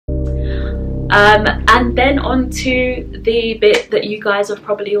And then on to the bit that you guys have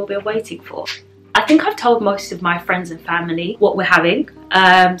probably all been waiting for. I think I've told most of my friends and family what we're having.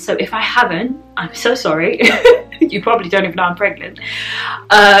 So if I haven't, I'm so sorry. You probably don't even know I'm pregnant.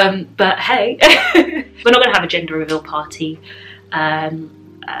 But hey, we're not gonna have a gender reveal party.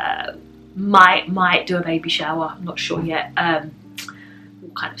 Might do a baby shower, I'm not sure yet.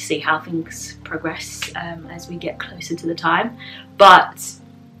 We'll kind of see how things progress as we get closer to the time. But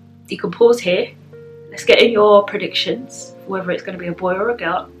you can pause here. Let's get in your predictions, whether it's going to be a boy or a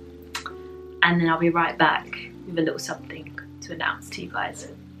girl. And then I'll be right back with a little something to announce to you guys.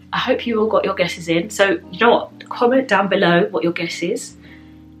 I hope you all got your guesses in. So you know what? Comment down below what your guess is.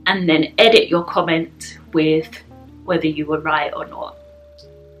 And then edit your comment with whether you were right or not.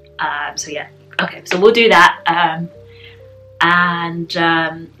 So yeah, okay, so we'll do that. And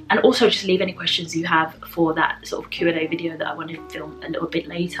also just leave any questions you have for that sort of Q&A video that I want to film a little bit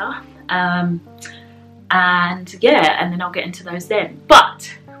later. And yeah, and then I'll get into those then.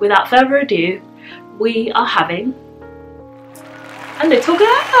 But without further ado, we are having a little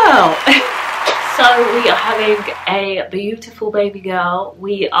girl. So we are having a beautiful baby girl.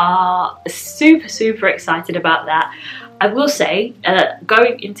 We are super excited about that. I will say,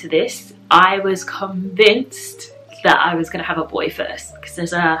 going into this, I was convinced that I was going to have a boy first, because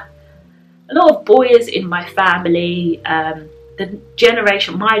there's a lot of boys in my family. My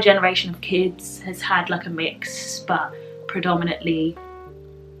generation of kids has had like a mix, but predominantly,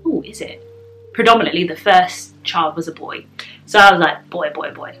 predominantly the first child was a boy. So I was like, boy.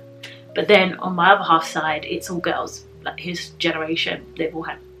 But then on my other half side, it's all girls. Like his generation, they've all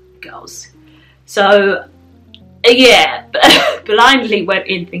had girls. So yeah, blindly went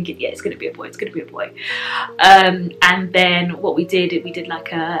in thinking, yeah, it's gonna be a boy, it's gonna be a boy. And then what we did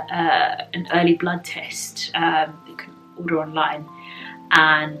like an early blood test. You can order online,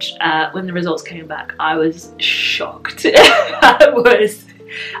 and when the results came back, I was shocked.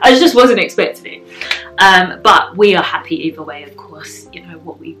 I just wasn't expecting it. But we are happy either way, of course. You know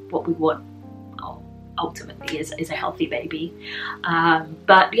what we want ultimately is a healthy baby.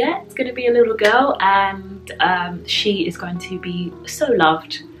 But yeah, it's going to be a little girl, and she is going to be so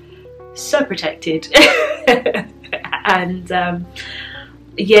loved, so protected. And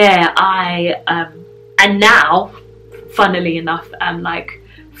yeah, and now, funnily enough, I'm like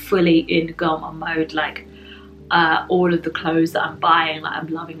fully in girl mom mode. Like all of the clothes that I'm buying, like I'm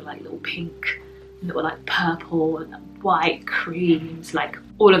loving like little pink, little like purple and white creams, like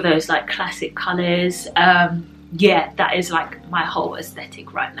all of those like classic colors. Yeah, that is like my whole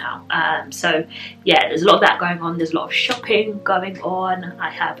aesthetic right now. So yeah, there's a lot of that going on. There's a lot of shopping going on. I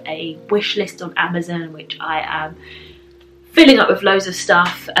have a wish list on Amazon, which I am filling up with loads of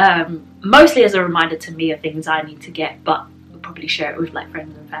stuff, mostly as a reminder to me of things I need to get, but I'll probably share it with like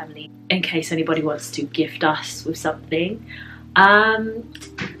friends and family in case anybody wants to gift us with something.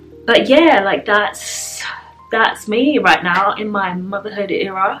 But yeah, like that's me right now in my motherhood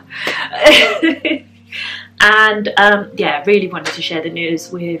era. And yeah, really wanted to share the news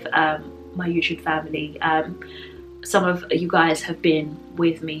with my YouTube family. Some of you guys have been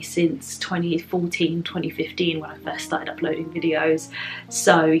with me since 2014, 2015 when I first started uploading videos.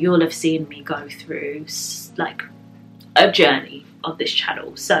 So you'll have seen me go through like a journey of this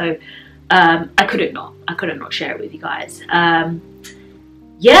channel. So I couldn't not share it with you guys.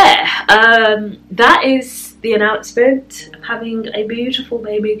 Yeah, that is the announcement. I'm having a beautiful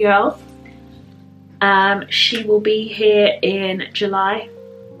baby girl. She will be here in July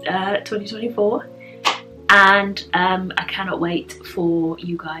 2024, and I cannot wait for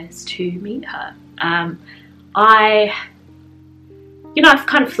you guys to meet her. I've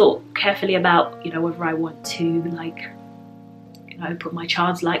kind of thought carefully about, whether I want to like, put my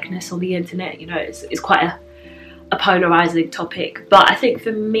child's likeness on the internet. It's quite a polarizing topic, but I think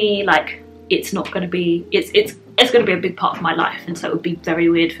for me, like, it's not going to be, it's going to be a big part of my life, and so it would be very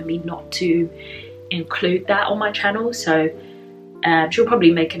weird for me not to include that on my channel. So she'll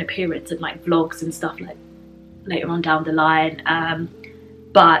probably make an appearance in like vlogs and stuff like later on down the line,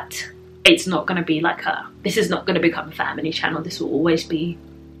 but it's not going to be like this is not going to become a family channel. This will always be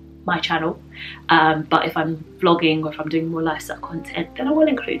my channel, but if I'm vlogging or if I'm doing more lifestyle content, then I will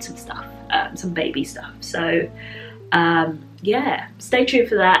include some stuff, some baby stuff. So yeah, stay tuned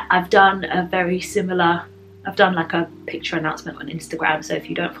for that. I've done a very similar, I've done like a picture announcement on Instagram, so if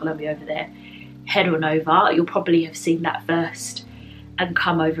you don't follow me over there, head on over. You'll probably have seen that first and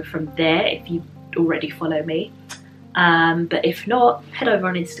come over from there if you already follow me, but if not, head over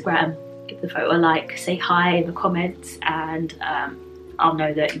on Instagram, give the photo a like, say hi in the comments, and I'll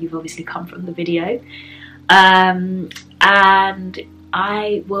know that you've obviously come from the video. And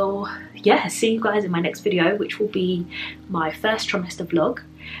I will, yeah, see you guys in my next video, which will be my first trimester vlog.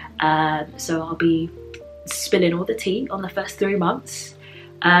 So I'll be spilling all the tea on the first 3 months.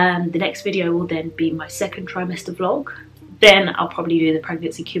 The next video will then be my second trimester vlog. Then I'll probably do the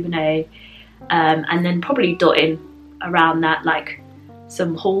pregnancy Q&A, and then probably dotting around that like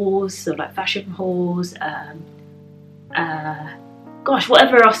some hauls, so like fashion hauls, gosh,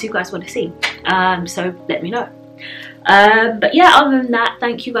 whatever else you guys want to see. So let me know. But yeah, other than that,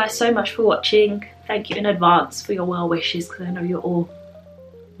 thank you guys so much for watching. Thank you in advance for your well wishes, because I know you're all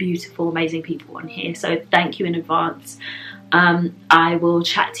beautiful, amazing people on here, so thank you in advance. I will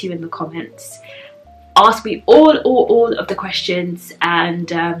chat to you in the comments. Ask me all of the questions, and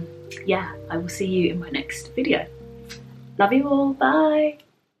yeah, I will see you in my next video. Love you all, bye.